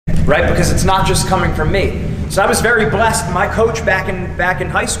right? Because it's not just coming from me. So I was very blessed. My coach back in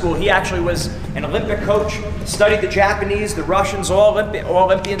high school, he actually was an Olympic coach, studied the Japanese, the Russians, all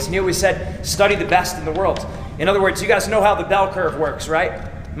Olympians, and he always said, study the best in the world. In other words, you guys know how the bell curve works, right?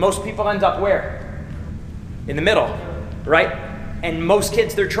 Most people end up where? In the middle, right? And most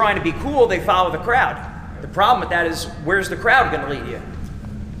kids, they're trying to be cool, they follow the crowd. The problem with that is, where's the crowd going to lead you?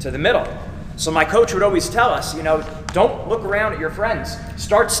 To the middle. So my coach would always tell us, don't look around at your friends.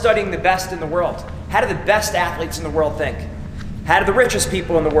 Start studying the best in the world. How do the best athletes in the world think? How do the richest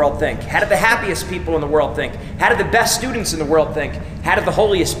people in the world think? How do the happiest people in the world think? How do the best students in the world think? How do the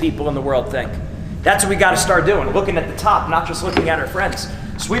holiest people in the world think? That's what we got to start doing, looking at the top, not just looking at our friends.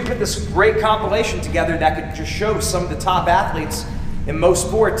 So we put this great compilation together that could just show some of the top athletes in most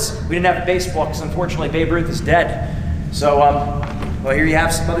sports. We didn't have baseball because unfortunately Babe Ruth is dead. So, well, here you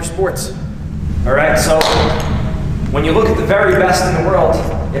have some other sports. All right, so when you look at the very best in the world,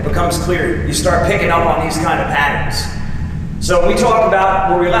 it becomes clear. You start picking up on these kind of patterns. So we talk about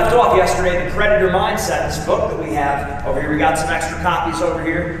where we left off yesterday, the Predator Mindset, this book that we have over here. We got some extra copies over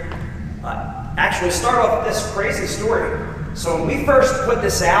here. Actually, start off with this crazy story. So when we first put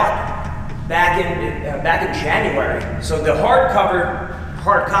this out back in January, so the hard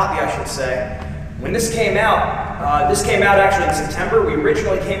copy, I should say, when this came out actually in September. We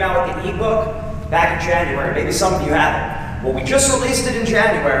originally came out with an ebook back in January. Maybe some of you haven't. Well, we just released it in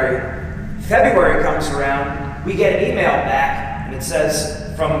January. February comes around, we get an email back, and it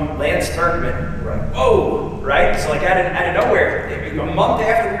says from Lance Berkman. We're like, whoa, right? So like out of nowhere, a month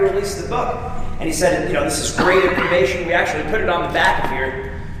after we released the book, and he said, this is great information. We actually put it on the back of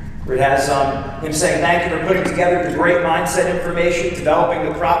here, where it has him saying, thank you for putting together the great mindset information,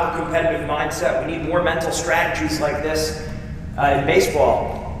 developing the proper competitive mindset. We need more mental strategies like this in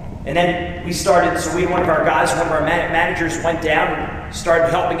baseball. And then we started, so one of our managers went down and started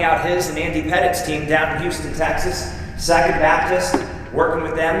helping out his and Andy Pettit's team down in Houston, Texas, Second Baptist, working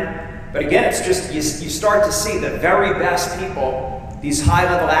with them. But again, it's just, you start to see the very best people, these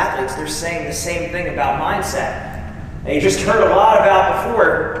high-level athletes, they're saying the same thing about mindset. And you just heard a lot about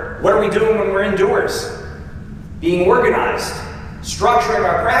before, what are we doing when we're indoors? Being organized, structuring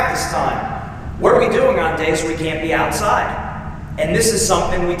our practice time. What are we doing on days we can't be outside? And this is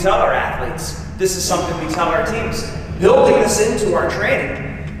something we tell our athletes. This is something we tell our teams. Building this into our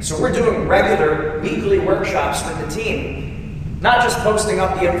training. So we're doing regular weekly workshops with the team. Not just posting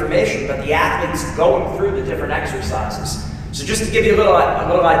up the information, but the athletes going through the different exercises. So just to give you a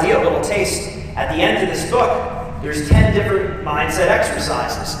little idea, a little taste, at the end of this book, there's 10 different mindset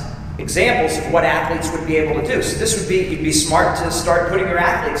exercises. Examples of what athletes would be able to do. So this would be, you'd be smart to start putting your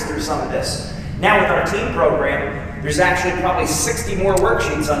athletes through some of this. Now with our team program, there's actually probably 60 more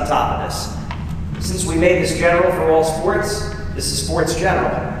worksheets on top of this. Since we made this general for all sports, this is sports general.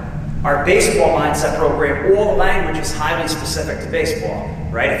 Our baseball mindset program, all the language is highly specific to baseball,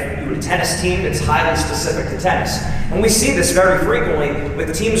 right? If you were a tennis team, it's highly specific to tennis. And we see this very frequently with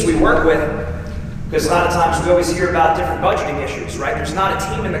the teams we work with, because a lot of times we always hear about different budgeting issues, right? There's not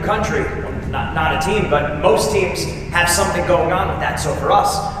a team in the country, well, not a team, but most teams have something going on with that. So for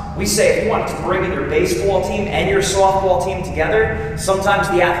us, we say if you want to bring in your baseball team and your softball team together, sometimes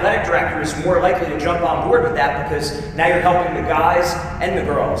the athletic director is more likely to jump on board with that because now you're helping the guys and the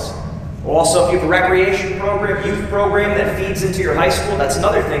girls. Also, if you have a recreation program, youth program that feeds into your high school, that's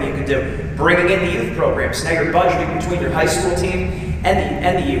another thing you can do. Bringing in the youth programs. Now you're budgeting between your high school team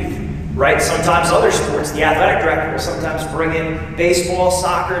and the youth, right? Sometimes other sports, the athletic director will sometimes bring in baseball,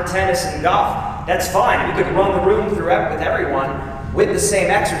 soccer, tennis, and golf. That's fine. You could run the room with everyone with the same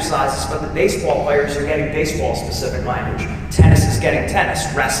exercises, but the baseball players are getting baseball-specific language. Tennis is getting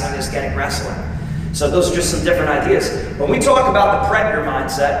tennis. Wrestling is getting wrestling. So those are just some different ideas. When we talk about the Predator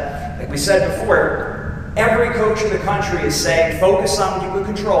Mindset, like we said before, every coach in the country is saying, focus on what you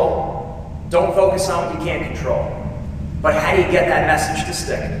can control, don't focus on what you can't control. But how do you get that message to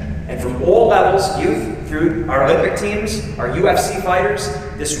stick? And from all levels, youth, through our Olympic teams, our UFC fighters,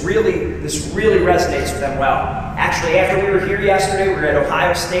 this really resonates with them well. Actually, after we were here yesterday, we were at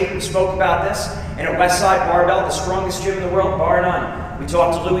Ohio State and spoke about this, and at Westside Barbell, the strongest gym in the world, bar none. We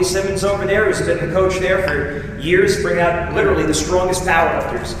talked to Louis Simmons over there, who's been the coach there for years, bringing out literally the strongest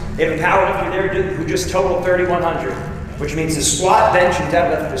powerlifters. They have a powerlifter there who just totaled 3,100, which means his squat, bench, and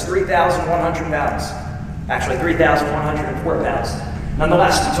deadlift was 3,100 pounds. Actually, 3,104 pounds.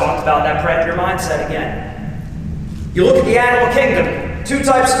 Nonetheless, we talked about that Predator Mindset again. You look at the animal kingdom, two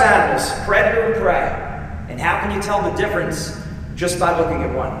types of animals, predator and prey. And how can you tell the difference just by looking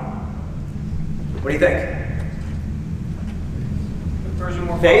at one? What do you think?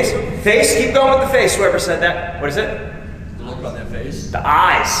 Face? Face? Keep going with the face, whoever said that. What is it? To look look on their face. The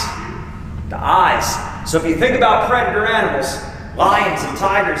eyes. The eyes. So if you think about predator animals, lions and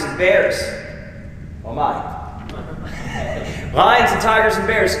tigers and bears. Oh my. Lions and tigers and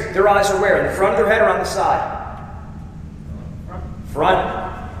bears, their eyes are where? In the front of their head or on the side? Front.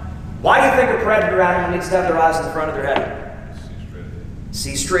 Why do you think a predator animal needs to have their eyes in the front of their head?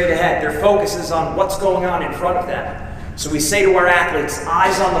 See straight ahead. Their focus is on what's going on in front of them. So we say to our athletes,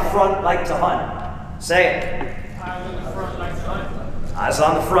 eyes on the front like to hunt. Say it. Eyes on the front like to hunt. Eyes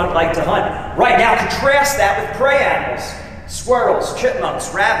on the front like to hunt. Right, now contrast that with prey animals. Squirrels,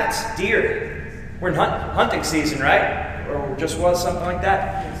 chipmunks, rabbits, deer. We're in hunting season, right? Or just was something like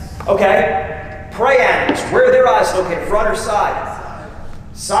that? Okay. Prey animals, where are their eyes located? Front or side?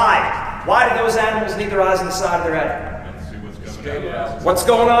 Side. Why do those animals need their eyes on the side of their head? What's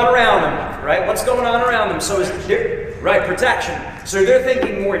going on around them, right? What's going on around them? So right, protection. So they're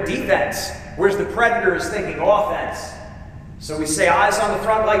thinking more defense, whereas the predator is thinking offense. So we say eyes on the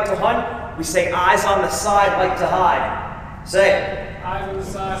front like to hunt. We say eyes on the side like to hide. Say it. Eyes on the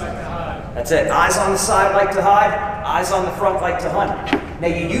side like to hide. That's it. Eyes on the side like to hide. Eyes on the front like to hunt. Now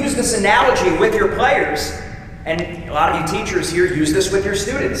you use this analogy with your players, and a lot of you teachers here use this with your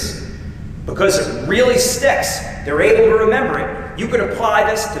students because it really sticks. They're able to remember it. You can apply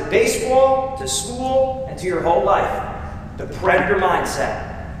this to baseball, to school, and to your whole life. The predator mindset.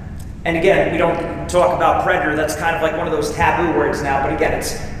 And again, we don't talk about predator. That's kind of like one of those taboo words now. But again,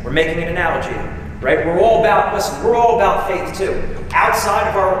 we're making an analogy, right? We're all about faith too. Outside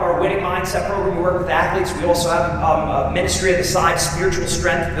of our winning mindset program, we work with athletes. We also have a ministry at the side, spiritual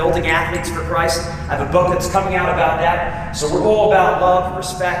strength, building athletes for Christ. I have a book that's coming out about that. So we're all about love,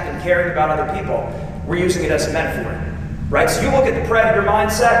 respect, and caring about other people. We're using it as a metaphor, right? So you look at the predator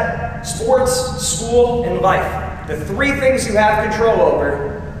mindset, sports, school, and life. The three things you have control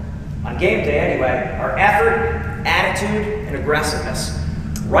over, on game day anyway, are effort, attitude, and aggressiveness.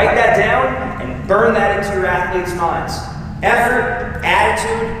 Write that down and burn that into your athletes' minds. Effort,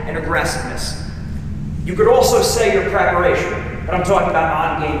 attitude, and aggressiveness. You could also say your preparation, but I'm talking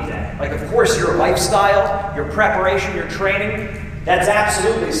about on game day. Like, of course, your lifestyle, your preparation, your training, that's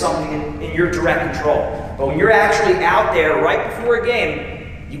absolutely something in your direct control. But when you're actually out there right before a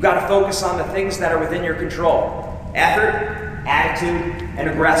game, you've got to focus on the things that are within your control. Effort, attitude, and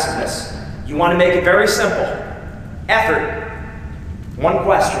aggressiveness. You want to make it very simple. Effort. One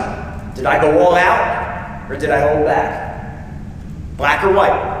question. Did I go all out or did I hold back? Black or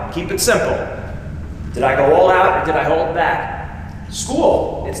white. Keep it simple. Did I go all out or did I hold back?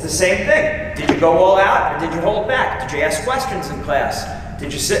 School. It's the same thing. Did you go all out or did you hold back? Did you ask questions in class?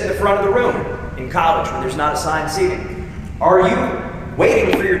 Did you sit in the front of the room in college when there's not assigned seating? Are you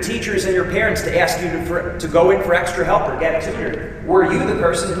waiting for your teachers and your parents to ask you to go in for extra help or get a tutor? Or are you the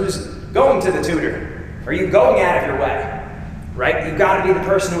person who's going to the tutor? Are you going out of your way? Right? You've got to be the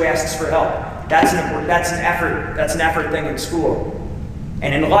person who asks for help. That's an effort thing in school.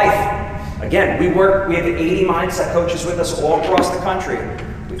 And in life, again, we have 80 mindset coaches with us all across the country.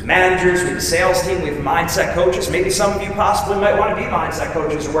 We have managers, we have a sales team, we have mindset coaches. Maybe some of you possibly might want to be mindset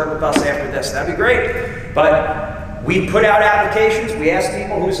coaches or work with us after this. That'd be great. But we put out applications. We ask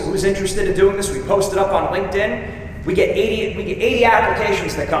people who's interested in doing this. We post it up on LinkedIn. We get 80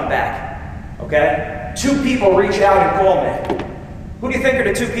 applications that come back. Okay? 2 people reach out and call me. Who do you think are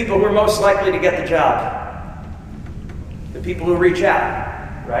the 2 people who are most likely to get the job? The people who reach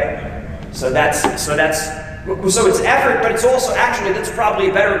out, right? So it's effort, but it's also that's probably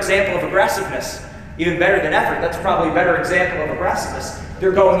a better example of aggressiveness. Even better than effort, that's probably a better example of aggressiveness.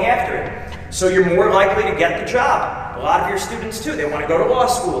 They're going after it. So you're more likely to get the job. A lot of your students too, they want to go to law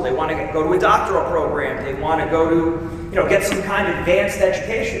school, they want to go to a doctoral program, they want to go to, get some kind of advanced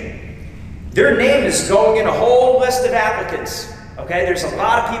education. Their name is going in a whole list of applicants. Okay, there's a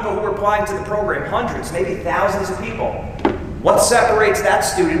lot of people who are applying to the program, hundreds, maybe thousands of people. What separates that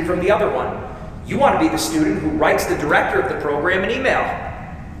student from the other one? You want to be the student who writes the director of the program an email.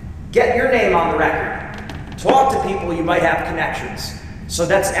 Get your name on the record. Talk to people you might have connections. So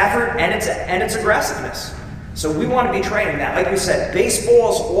that's effort and it's aggressiveness. So we want to be training that. Like we said,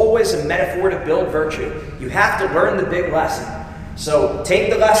 baseball is always a metaphor to build virtue. You have to learn the big lesson. So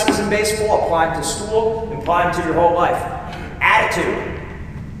take the lessons in baseball, apply them to school, apply them to your whole life. Attitude.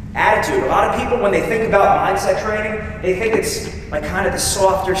 Attitude. A lot of people, when they think about mindset training, they think it's like kind of the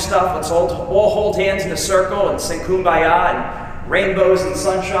softer stuff. Let's all hold hands in a circle and sing Kumbaya and rainbows and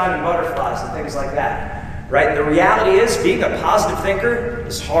sunshine and butterflies and things like that. Right? The reality is, being a positive thinker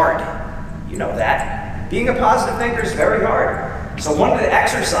is hard. You know that. Being a positive thinker is very hard. So one of the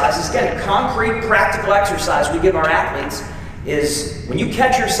exercises, again, a concrete, practical exercise we give our athletes is when you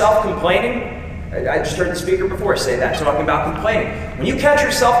catch yourself complaining, I just heard the speaker before say that, talking about complaining. When you catch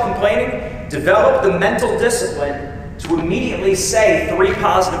yourself complaining, develop the mental discipline to immediately say 3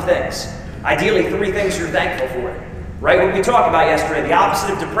 positive things. Ideally, 3 things you're thankful for. Right? What we talked about yesterday, the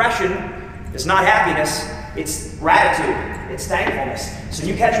opposite of depression is not happiness, it's gratitude, it's thankfulness. So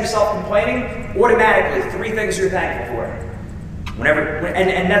you catch yourself complaining, automatically 3 things you're thankful for.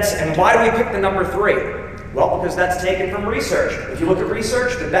 And why do we pick the number 3? Well, because that's taken from research. If you look at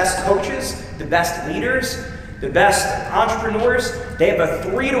research, the best coaches, the best leaders, the best entrepreneurs, they have a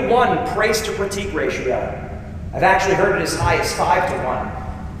 3-to-1 praise to critique ratio. I've actually heard it as high as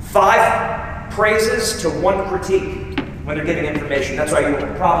 5-to-1. 5 praises to 1 critique when they're giving information. That's why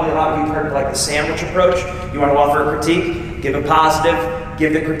probably a lot of you have heard like the sandwich approach. You want to offer a critique, give a positive,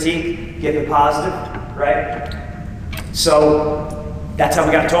 give the critique, give the positive, right? So that's how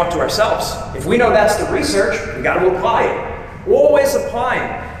we got to talk to ourselves. If we know that's the research, we got to apply it. Always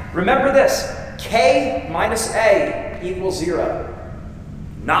applying. Remember this, K minus A equals 0.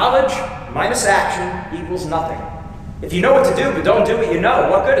 Knowledge minus action equals nothing. If you know what to do but don't do what you know,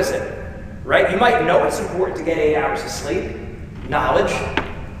 what good is it? Right? You might know it's important to get 8 hours of sleep. Knowledge.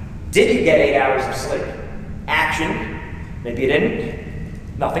 Did you get 8 hours of sleep? Action. Maybe you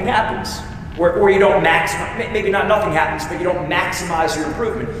didn't. Nothing happens. Or you don't maximize, maybe not nothing happens, but you don't maximize your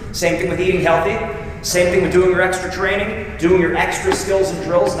improvement. Same thing with eating healthy. Same thing with doing your extra training, doing your extra skills and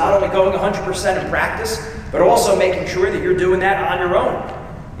drills, not only going 100% in practice, but also making sure that you're doing that on your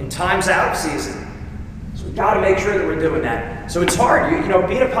own in times out of season. So we've got to make sure that we're doing that. So it's hard. You know,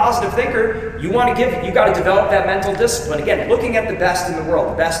 being a positive thinker, you got to develop that mental discipline. Again, looking at the best in the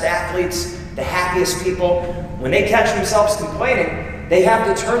world, the best athletes, the happiest people, when they catch themselves complaining, they have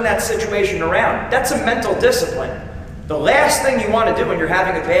to turn that situation around. That's a mental discipline. The last thing you want to do when you're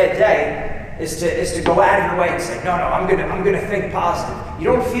having a bad day is to go out of your way and say, no, I'm gonna think positive. You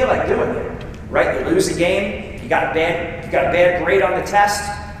don't feel like doing it, right? You lose a game, you got a bad grade on the test,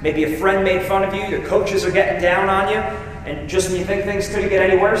 maybe a friend made fun of you, your coaches are getting down on you, and just when you think things couldn't get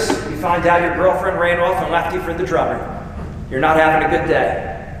any worse, you find out your girlfriend ran off and left you for the drummer. You're not having a good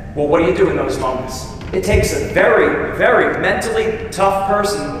day. Well, what do you do in those moments? It takes a very, very mentally tough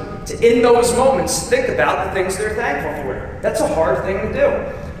person to, in those moments, think about the things they're thankful for. That's a hard thing to do.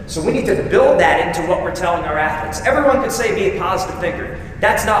 So we need to build that into what we're telling our athletes. Everyone could say be a positive thinker.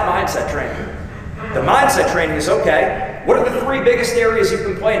 That's not mindset training. The mindset training is, okay, what are the 3 biggest areas you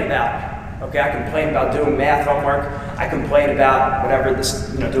complain about? Okay, I complain about doing math homework. I complain about whatever this,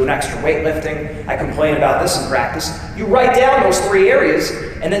 doing extra weightlifting. I complain about this in practice. You write down those 3 areas,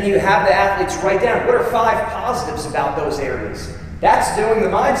 and then you have the athletes write down what are 5 positives about those areas. That's doing the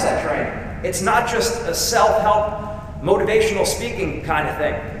mindset training. It's not just a self-help, motivational speaking kind of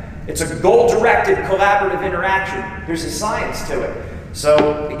thing. It's a goal-directed, collaborative interaction. There's a science to it.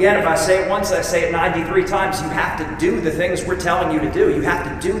 So again, if I say it once, I say it 93 times. You have to do the things we're telling you to do. You have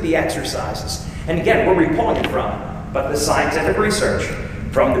to do the exercises. And again, where are we pulling it from? But the scientific research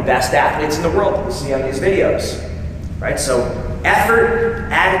from the best athletes in the world that we see on these videos. Right? So effort,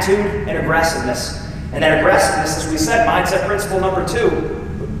 attitude, and aggressiveness. And that aggressiveness, as we said, mindset principle number 2.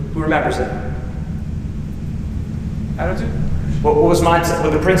 Who remembers it? Attitude? What was mindset?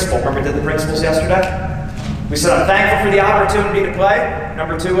 What the principle? Remember we did the principles yesterday? We said, I'm thankful for the opportunity to play.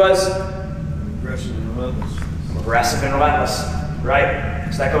 Number 2 was? Aggressive and relentless. I'm aggressive and relentless, right?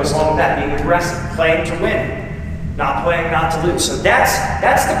 So that goes along with that, being aggressive, playing to win, not playing not to lose. So that's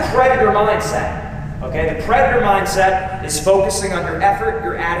the predator mindset, okay? The predator mindset is focusing on your effort,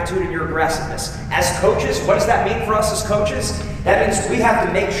 your attitude, and your aggressiveness. As coaches, what does that mean for us as coaches? That means we have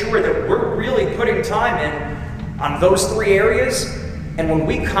to make sure that we're really putting time in on those 3 areas. And when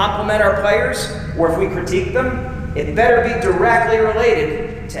we compliment our players, or if we critique them, it better be directly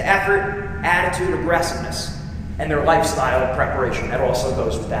related to effort, attitude, aggressiveness, and their lifestyle preparation. That also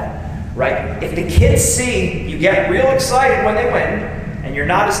goes with that, right? If the kids see you get real excited when they win, and you're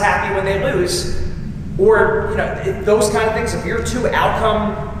not as happy when they lose, or those kind of things, if you're too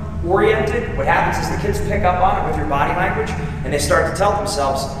outcome-oriented, what happens is the kids pick up on it with your body language, and they start to tell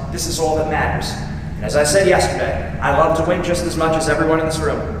themselves, this is all that matters. As I said yesterday, I love to win just as much as everyone in this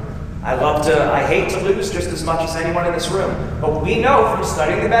room. I hate to lose just as much as anyone in this room. But we know from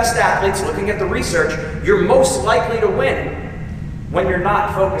studying the best athletes, looking at the research, you're most likely to win when you're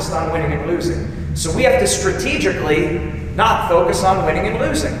not focused on winning and losing. So we have to strategically not focus on winning and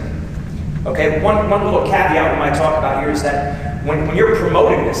losing. Okay, one little caveat we might talk about here is that when you're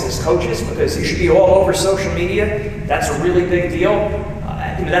promoting this as coaches, because you should be all over social media, that's a really big deal.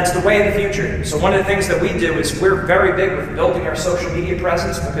 That's the way of the future. So one of the things that we do is we're very big with building our social media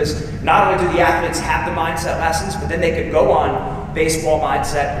presence, because not only do the athletes have the mindset lessons, but then they could go on baseball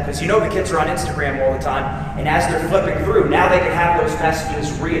mindset, because you know the kids are on Instagram all the time, and as they're flipping through, now they can have those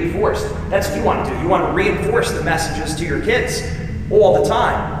messages reinforced. That's what you want to do. You want to reinforce the messages to your kids all the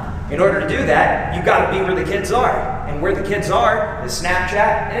time. In order to do that, you've got to be where the kids are. And where the kids are is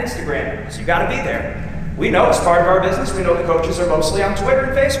Snapchat and Instagram. So you've got to be there. We know as part of our business, we know the coaches are mostly on Twitter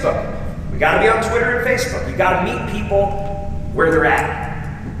and Facebook. We got to be on Twitter and Facebook. You got to meet people where they're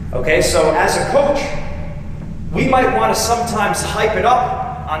at. Okay, so as a coach, we might want to sometimes hype it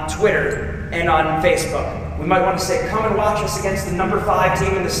up on Twitter and on Facebook. We might want to say, come and watch us against the number 5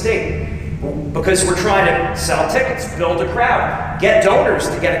 team in the state. Because we're trying to sell tickets, build a crowd, get donors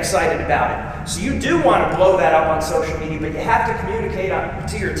to get excited about it. So you do want to blow that up on social media, but you have to communicate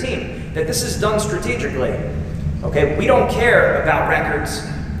to your team that this is done strategically. Okay, we don't care about records,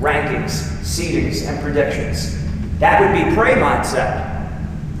 rankings, seedings, and predictions. That would be prey mindset.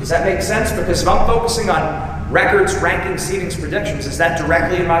 Does that make sense? Because if I'm focusing on records, rankings, seedings, predictions, is that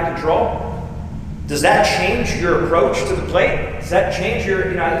directly in my control? Does that change your approach to the plate? Does that change your,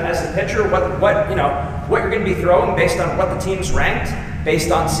 as a pitcher, what you're going to be throwing based on what the team's ranked, based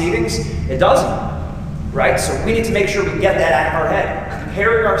on seedings? It doesn't, right? So we need to make sure we get that out of our head.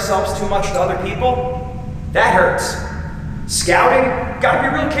 Comparing ourselves too much to other people, that hurts. Scouting, got to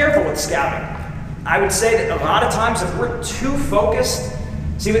be real careful with scouting. I would say that a lot of times if we're too focused,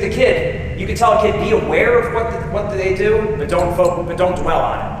 see with a kid, you can tell a kid, be aware of what they do, but don't dwell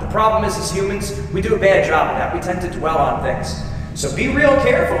on it. The problem is, as humans, we do a bad job of that. We tend to dwell on things. So be real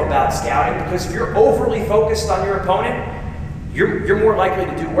careful about scouting, because if you're overly focused on your opponent, you're more likely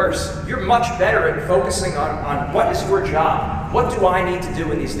to do worse. You're much better at focusing on what is your job. What do I need to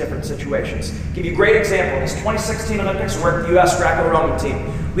do in these different situations? I'll give you a great example. In this 2016 Olympics, I worked with the U.S. Greco-Roman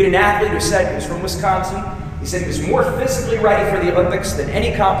team. We had an athlete who said, he was from Wisconsin. He said he was more physically ready for the Olympics than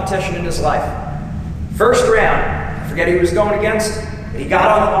any competition in his life. First round, I forget who he was going against, but he got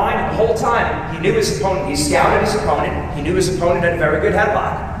on the line, and the whole time he knew his opponent, he scouted his opponent, he knew his opponent had a very good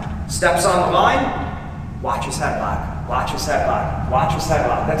headlock. Steps on the line, watch his headlock, watch his headlock, watch his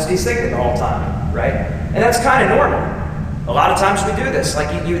headlock. That's what he's thinking the whole time, right? And that's kind of normal. A lot of times we do this. Like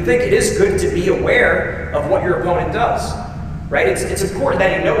you would think it is good to be aware of what your opponent does, right? It's important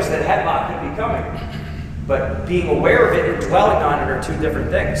that he knows that a headlock could be coming. But being aware of it and dwelling on it are two different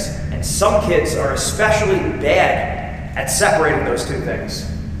things. And some kids are especially bad at separating those two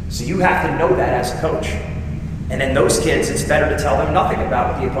things. So you have to know that as a coach. And then those kids, it's better to tell them nothing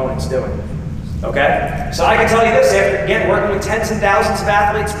about what the opponent's doing. Okay? So I can tell you this, after, again, working with tens and thousands of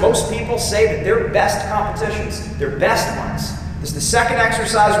athletes, most people say that their best competitions, their best ones, this is the second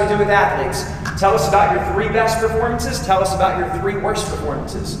exercise we do with athletes. Tell us about your 3 best performances, tell us about your 3 worst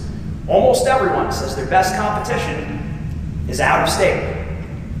performances. Almost everyone says their best competition is out of state.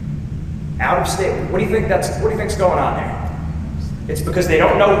 Out of state. What do you think's going on there? It's because they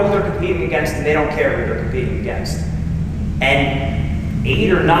don't know who they're competing against, and they don't care who they're competing against. And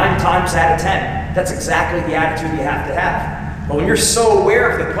 8 or 9 times out of 10, that's exactly the attitude you have to have. But when you're so aware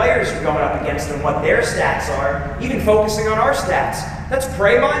of the players you're going up against and what their stats are, even focusing on our stats, that's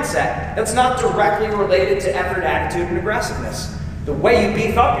prey mindset. That's not directly related to effort, attitude, and aggressiveness. The way you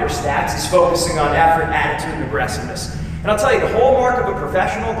beef up your stats is focusing on effort, attitude, and aggressiveness. And I'll tell you, the hallmark of a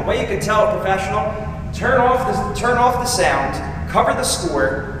professional, the way you can tell a professional, turn off the sound, cover the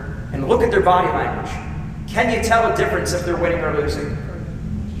score, and look at their body language. Can you tell a difference if they're winning or losing?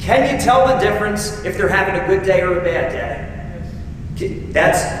 Can you tell the difference if they're having a good day or a bad day?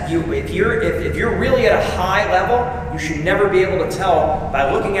 That's you. If you're really at a high level, you should never be able to tell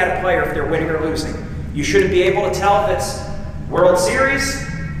by looking at a player if they're winning or losing. You shouldn't be able to tell if it's World Series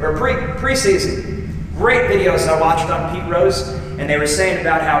or preseason. Great videos I watched on Pete Rose, and they were saying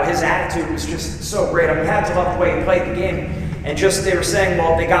about how his attitude was just so great. I mean, you had to love the way he played the game. And just they were saying,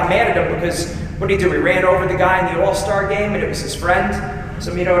 well, they got mad at him because what did he do? He ran over the guy in the All-Star game, and it was his friend.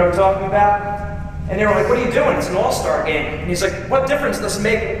 Some of you know what I'm talking about? And they were like, what are you doing? It's an All-Star game. And he's like, what difference does it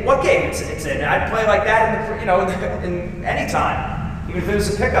make what game it's in? I'd play like that in any time, even if it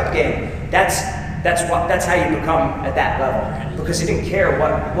was a pickup game. That's how you become at that level, because he didn't care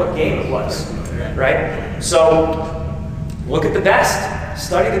what game it was, right? So look at the best,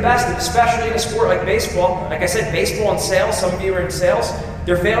 study the best, especially in a sport like baseball. Like I said, baseball and sales, some of you are in sales,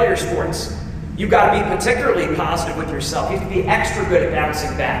 they're failure sports. You've got to be particularly positive with yourself. You have to be extra good at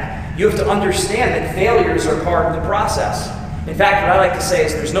bouncing back. You have to understand that failures are part of the process. In fact, what I like to say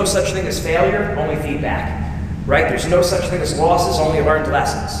is there's no such thing as failure, only feedback, right? There's no such thing as losses, only learned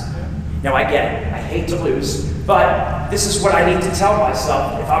lessons. Now I get it, I hate to lose, but this is what I need to tell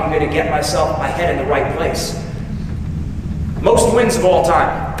myself if I'm going to get my head in the right place. Most wins of all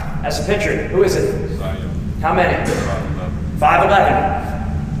time, as a pitcher, who is it? How many?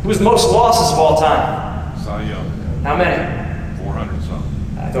 5'11". Who's the most losses of all time? Cy Young, How many? 400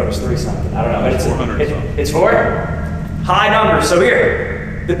 something. I thought it was 3 something. I don't know, but it's 400 something. It's 4? High number. So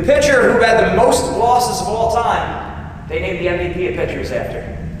here, the pitcher who had the most losses of all time, they named the MVP of pitchers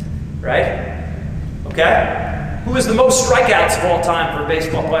after, right? Okay. Who is the most strikeouts of all time for a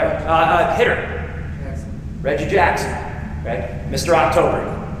baseball player? Hitter. Reggie Jackson, right? Mr. October,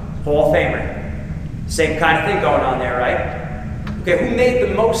 Hall of Famer. Same kind of thing going on there, right? Okay, who made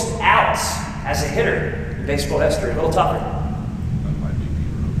the most outs as a hitter in baseball history? A little tougher. That might be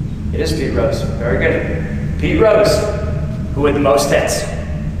Pete Rose. It is Pete Rose. Very good. Pete Rose. Who had the most hits?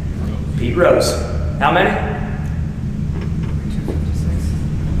 Pete Rose. How many?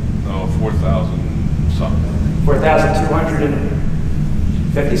 No, 4,000 something.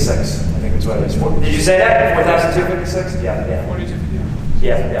 4,256. I think that's what it is. Did you say that? 4,256? Yeah. 42.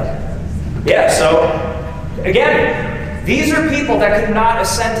 Yeah, so again, these are people that could not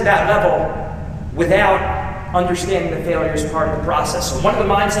ascend to that level without understanding that failure is part of the process. So one of the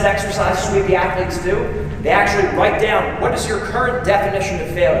mindset exercises we have the athletes do, they actually write down, what is your current definition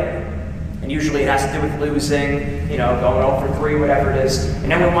of failure? And usually it has to do with losing, going 0 for 3, whatever it is. And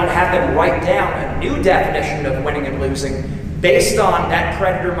then we want to have them write down a new definition of winning and losing based on that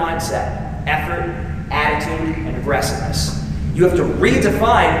predator mindset, effort, attitude, and aggressiveness. You have to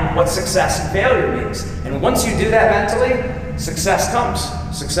redefine what success and failure means. And once you do that mentally, success comes.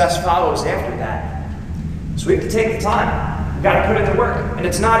 Success follows after that. So we have to take the time. We've got to put it to work. And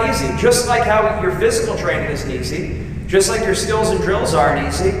it's not easy. Just like how your physical training isn't easy, just like your skills and drills aren't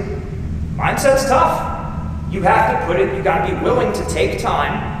easy, mindset's tough. You have to put it, you got to be willing to take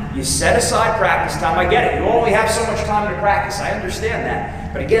time. You set aside practice time. I get it. You only have so much time to practice. I understand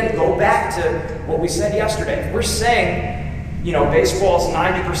that. But again, go back to what we said yesterday. If we're saying, baseball's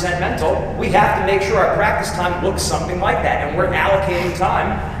 90% mental, we have to make sure our practice time looks something like that, and we're allocating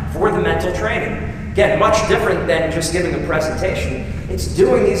time for the mental training. Again, much different than just giving a presentation. It's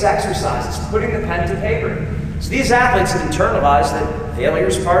doing these exercises, putting the pen to paper. So these athletes have internalized that failure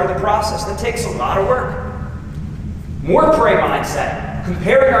is part of the process. That takes a lot of work. More prey mindset,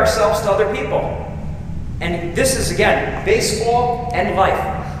 comparing ourselves to other people. And this is, again, baseball and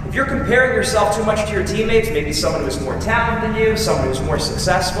life. If you're comparing yourself too much to your teammates, maybe someone who's more talented than you, someone who's more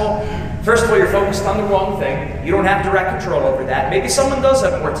successful, first of all, you're focused on the wrong thing. You don't have direct control over that. Maybe someone does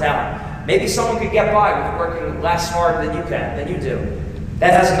have more talent. Maybe someone could get by with working less hard than you do.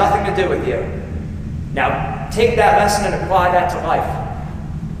 That has nothing to do with you. Now, take that lesson and apply that to life.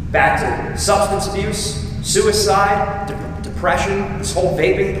 Back to substance abuse, suicide, depression, this whole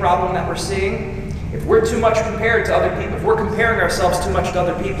vaping problem that we're seeing. If we're too much compared to other people, if we're comparing ourselves too much to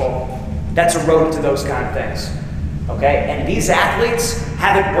other people, that's a road to those kind of things. Okay? And these athletes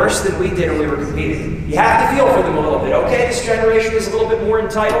have it worse than we did when we were competing. You have to feel for them a little bit. Okay, this generation is a little bit more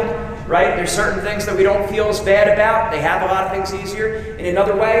entitled, right? There's certain things that we don't feel as bad about. They have a lot of things easier. In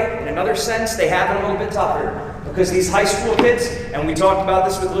another way, in another sense, they have it a little bit tougher. Because these high school kids, and we talked about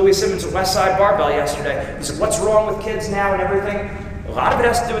this with Louis Simmons at Westside Barbell yesterday, he said, what's wrong with kids now and everything? A lot of it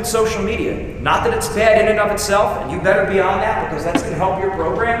has to do with social media. Not that it's bad in and of itself, and you better be on that because that's going to help your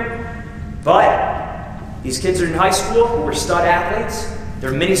program. But these kids are in high school who are stud athletes.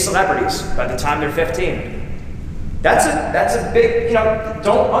 They're mini celebrities by the time they're 15. That's a big,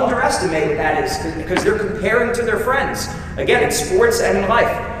 don't underestimate what that is because they're comparing to their friends. Again, in sports and in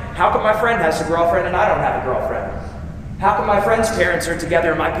life. How come my friend has a girlfriend and I don't have a girlfriend? How come my friend's parents are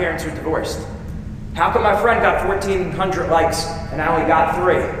together and my parents are divorced? How come my friend got 1,400 likes and I only got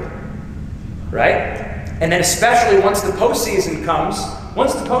 3? Right? And then especially once the postseason comes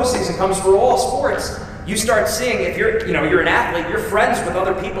for all sports, you start seeing if you're an athlete, you're friends with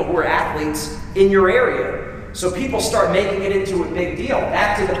other people who are athletes in your area. So people start making it into a big deal.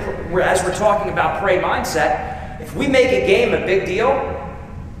 Back to as we're talking about prey mindset, if we make a game a big deal,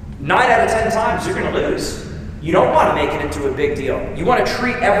 9 out of 10 times you're going to lose. You don't want to make it into a big deal. You want to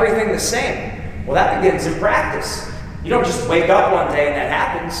treat everything the same. Well, that begins in practice. You don't just wake up one day and that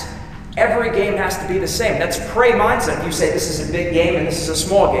happens. Every game has to be the same. That's prey mindset. If you say this is a big game and this is a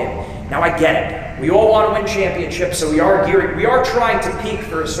small game. Now I get it. We all want to win championships, so we are trying to peak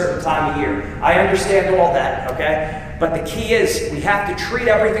for a certain time of year. I understand all that, okay? But the key is we have to treat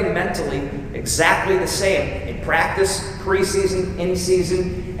everything mentally exactly the same in practice, preseason, in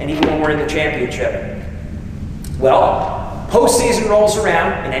season, and even when we're in the championship. Well, postseason rolls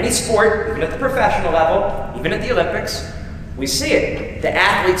around in any sport, even at the professional level, even at the Olympics. We see it. The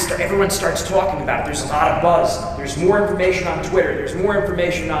athletes, everyone starts talking about it. There's a lot of buzz. There's more information on Twitter. There's more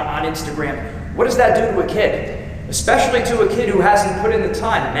information on Instagram. What does that do to a kid? Especially to a kid who hasn't put in the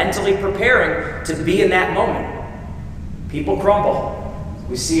time, mentally preparing to be in that moment. People crumble.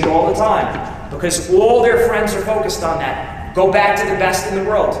 We see it all the time because all their friends are focused on that. Go back to the best in the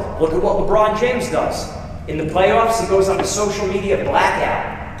world. Look at what LeBron James does. In the playoffs, he goes on a social media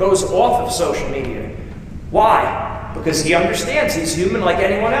blackout, goes off of social media. Why? Because he understands he's human like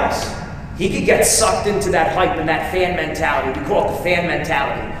anyone else. He could get sucked into that hype and that fan mentality. We call it the fan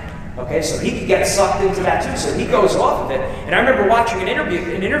mentality. Okay, so he could get sucked into that too. So he goes off of it. And I remember watching an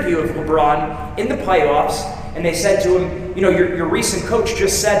interview of LeBron in the playoffs, and they said to him, you know, your recent coach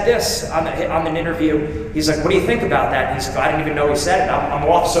just said this on an interview. He's like, what do you think about that? And he's like, I didn't even know he said it. I'm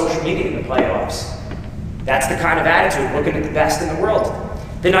off social media in the playoffs. That's the kind of attitude, looking at the best in the world.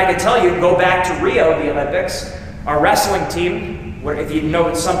 Then I can tell you, go back to Rio, the Olympics, our wrestling team, where if you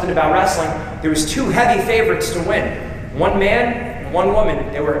know something about wrestling, there was 2 heavy favorites to win. One man and one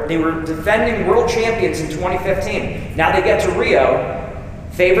woman. They were defending world champions in 2015. Now they get to Rio,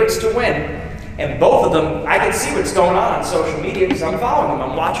 favorites to win. And both of them, I can see what's going on social media because I'm following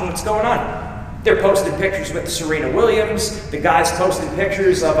them. I'm watching what's going on. They're posting pictures with Serena Williams. The guy's posting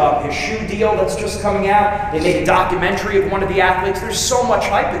pictures of his shoe deal that's just coming out. They made a documentary of one of the athletes. There's so much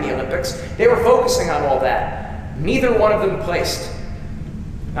hype in the Olympics. They were focusing on all that. Neither one of them placed.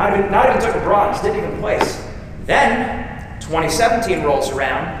 Not even took a bronze, didn't even place. Then 2017 rolls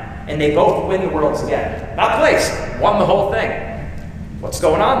around and they both win the worlds again. Not placed, won the whole thing. What's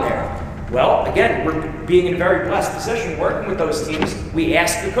going on there? Well, again, we're being in a very blessed position working with those teams. We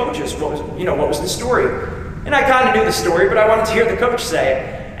asked the coaches what was the story. And I kind of knew the story, but I wanted to hear the coach say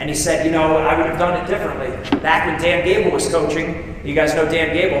it. And he said, you know, I would have done it differently. Back when Dan Gable was coaching, you guys know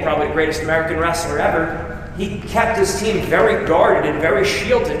Dan Gable, probably the greatest American wrestler ever, he kept his team very guarded and very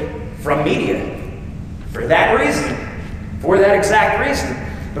shielded from media. For that reason, for that exact reason.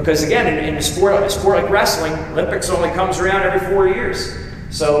 Because again, in a sport like wrestling, Olympics only comes around every 4 years.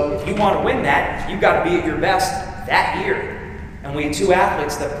 So if you want to win that, you've got to be at your best that year. And we had 2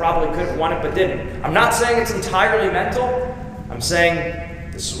 athletes that probably could have won it but didn't. I'm not saying it's entirely mental. I'm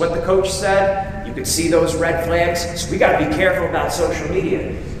saying this is what the coach said. You could see those red flags. So we got to be careful about social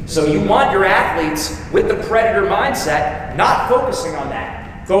media. So you want your athletes with the predator mindset, not focusing on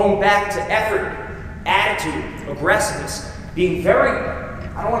that. Going back to effort, attitude, aggressiveness, being very,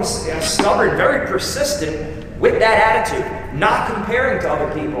 I don't want to say stubborn, very persistent with that attitude, not comparing to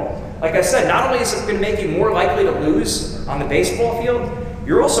other people. Like I said, not only is it going to make you more likely to lose on the baseball field,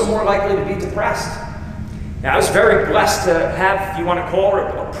 you're also more likely to be depressed. Now, I was very blessed to have, if you want to call her,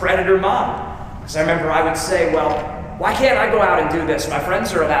 a predator mom. Because I remember I would say, well, why can't I go out and do this? My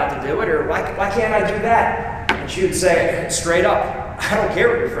friends are allowed to do it, or why can't I do that? And she would say, straight up, I don't care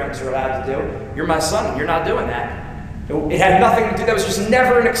what your friends are allowed to do. You're my son, you're not doing that. It had nothing to do, that was just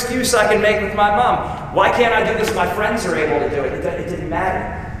never an excuse I could make with my mom. Why can't I do this? My friends are able to do it. It didn't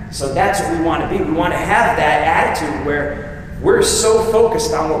matter. So that's what we want to be. We want to have that attitude where we're so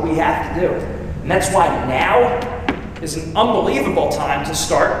focused on what we have to do. And that's why now is an unbelievable time to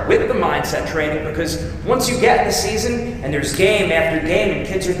start with the mindset training, because once you get in the season and there's game after game and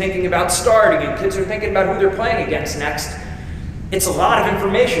kids are thinking about starting and kids are thinking about who they're playing against next, it's a lot of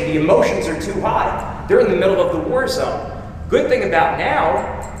information. The emotions are too high. They're in the middle of the war zone. Good thing about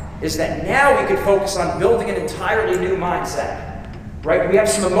now is that now we can focus on building an entirely new mindset, right? We have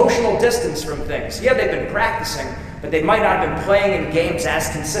some emotional distance from things. Yeah, they've been practicing, but they might not have been playing in games as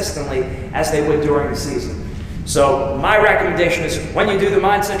consistently as they would during the season. So my recommendation is when you do the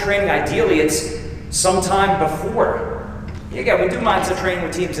mindset training, ideally it's sometime before. Again, we do mindset training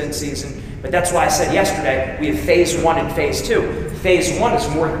with teams in season, but that's why I said yesterday we have phase 1 and phase 2. Phase 1 is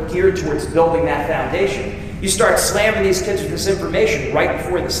more geared towards building that foundation. You start slamming these kids with this information right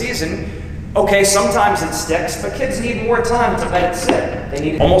before the season. Okay, sometimes it sticks, but kids need more time to let it sit.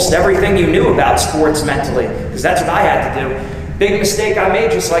 They need almost everything you knew about sports mentally, because that's what I had to do. Big mistake I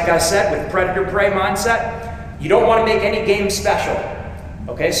made, just like I said, with predator-prey mindset. You don't want to make any game special.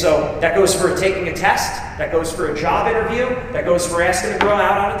 Okay, so that goes for taking a test, that goes for a job interview, that goes for asking a girl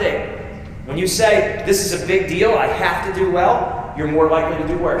out on a date. When you say, this is a big deal, I have to do well, you're more likely to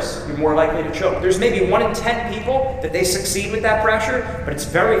do worse. You're more likely to choke. There's maybe 1 in 10 people that they succeed with that pressure, but it's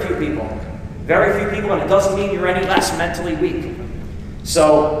very few people. Very few people, and it doesn't mean you're any less mentally weak.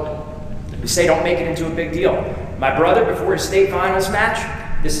 So, we say don't make it into a big deal. My brother, before his state finals match,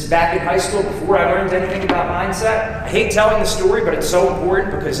 this is back in high school, before I learned anything about mindset. I hate telling the story, but it's so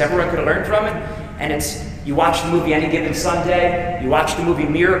important because everyone could learn from it. And it's, you watch the movie Any Given Sunday, you watch the movie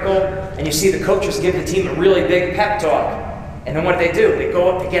Miracle, and you see the coaches give the team a really big pep talk. And then what do? They go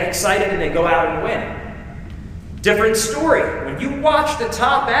up, they get excited, and they go out and win. Different story. When you watch the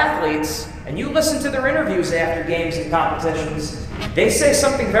top athletes, and you listen to their interviews after games and competitions, they say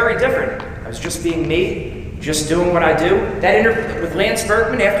something very different. I was just being me. just doing what I do. That interview with Lance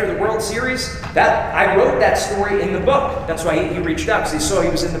Berkman after the World Series, that I wrote that story in the book. That's why he reached out, because he saw he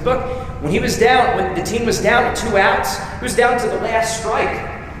was in the book. When the team was down with 2 outs, he was down to the last strike,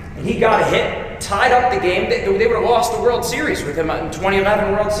 and he got a hit, tied up the game. They would have lost the World Series with him in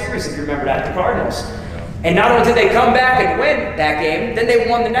 2011 World Series, if you remember that, the Cardinals. And not only did they come back and win that game, then they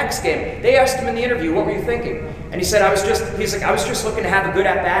won the next game. They asked him in the interview, what were you thinking? And he said, I was just looking to have a good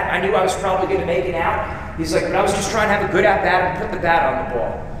at-bat. I knew I was probably going to make it out. He's like, but I was just trying to have a good at-bat and put the bat on the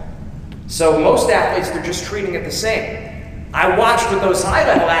ball. So most athletes, they're just treating it the same. I watched with those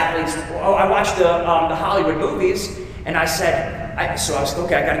high-level athletes, I watched the Hollywood movies, and I said, I was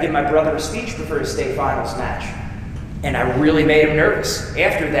okay, I got to give my brother a speech before his state finals match. And I really made him nervous.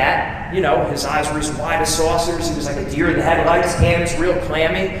 After that, his eyes were as wide as saucers. He was like a deer in the headlights, hands real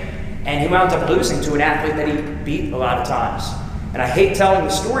clammy. And he wound up losing to an athlete that he beat a lot of times. And I hate telling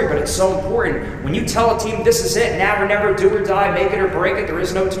the story, but it's so important. When you tell a team, this is it, now or never, do or die, make it or break it, there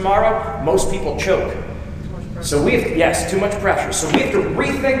is no tomorrow, most people choke. So too much pressure. So we have to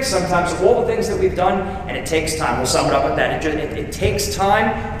rethink sometimes all the things that we've done, and it takes time. We'll sum it up with that. It takes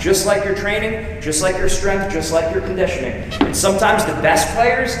time, just like your training, just like your strength, just like your conditioning. And sometimes the best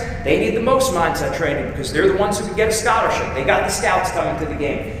players, they need the most mindset training because they're the ones who can get a scholarship. They got the scouts coming to the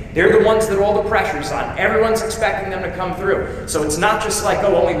game. They're the ones that all the pressure's on. Everyone's expecting them to come through. So it's not just like,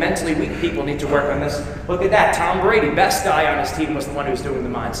 only mentally weak people need to work on this. Look at that. Tom Brady, best guy on his team, was the one who was doing the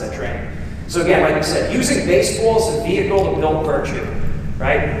mindset training. So again, like I said, using baseball as a vehicle to build virtue,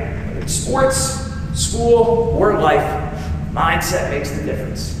 right? Whether it's sports, school, or life, mindset makes the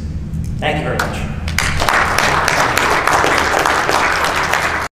difference. Thank you very much.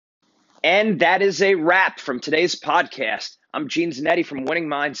 And that is a wrap from today's podcast. I'm Gene Zanetti from Winning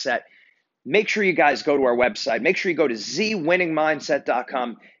Mindset. Make sure you guys go to our website. Make sure you go to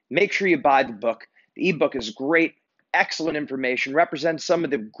zwinningmindset.com. Make sure you buy the book. The ebook is great. Excellent information, represents some of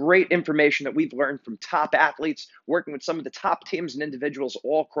the great information that we've learned from top athletes, working with some of the top teams and individuals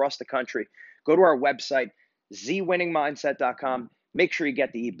all across the country. Go to our website, zwinningmindset.com. Make sure you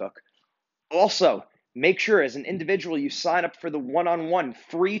get the ebook. Also, make sure as an individual you sign up for the one-on-one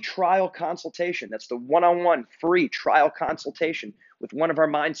free trial consultation. That's the one-on-one free trial consultation with one of our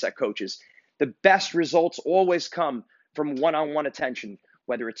mindset coaches. The best results always come from one-on-one attention,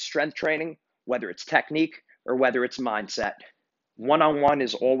 whether it's strength training, whether it's technique, or whether it's mindset. One-on-one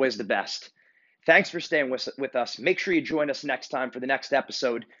is always the best. Thanks for staying with us. Make sure you join us next time for the next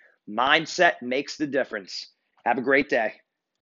episode. Mindset makes the difference. Have a great day.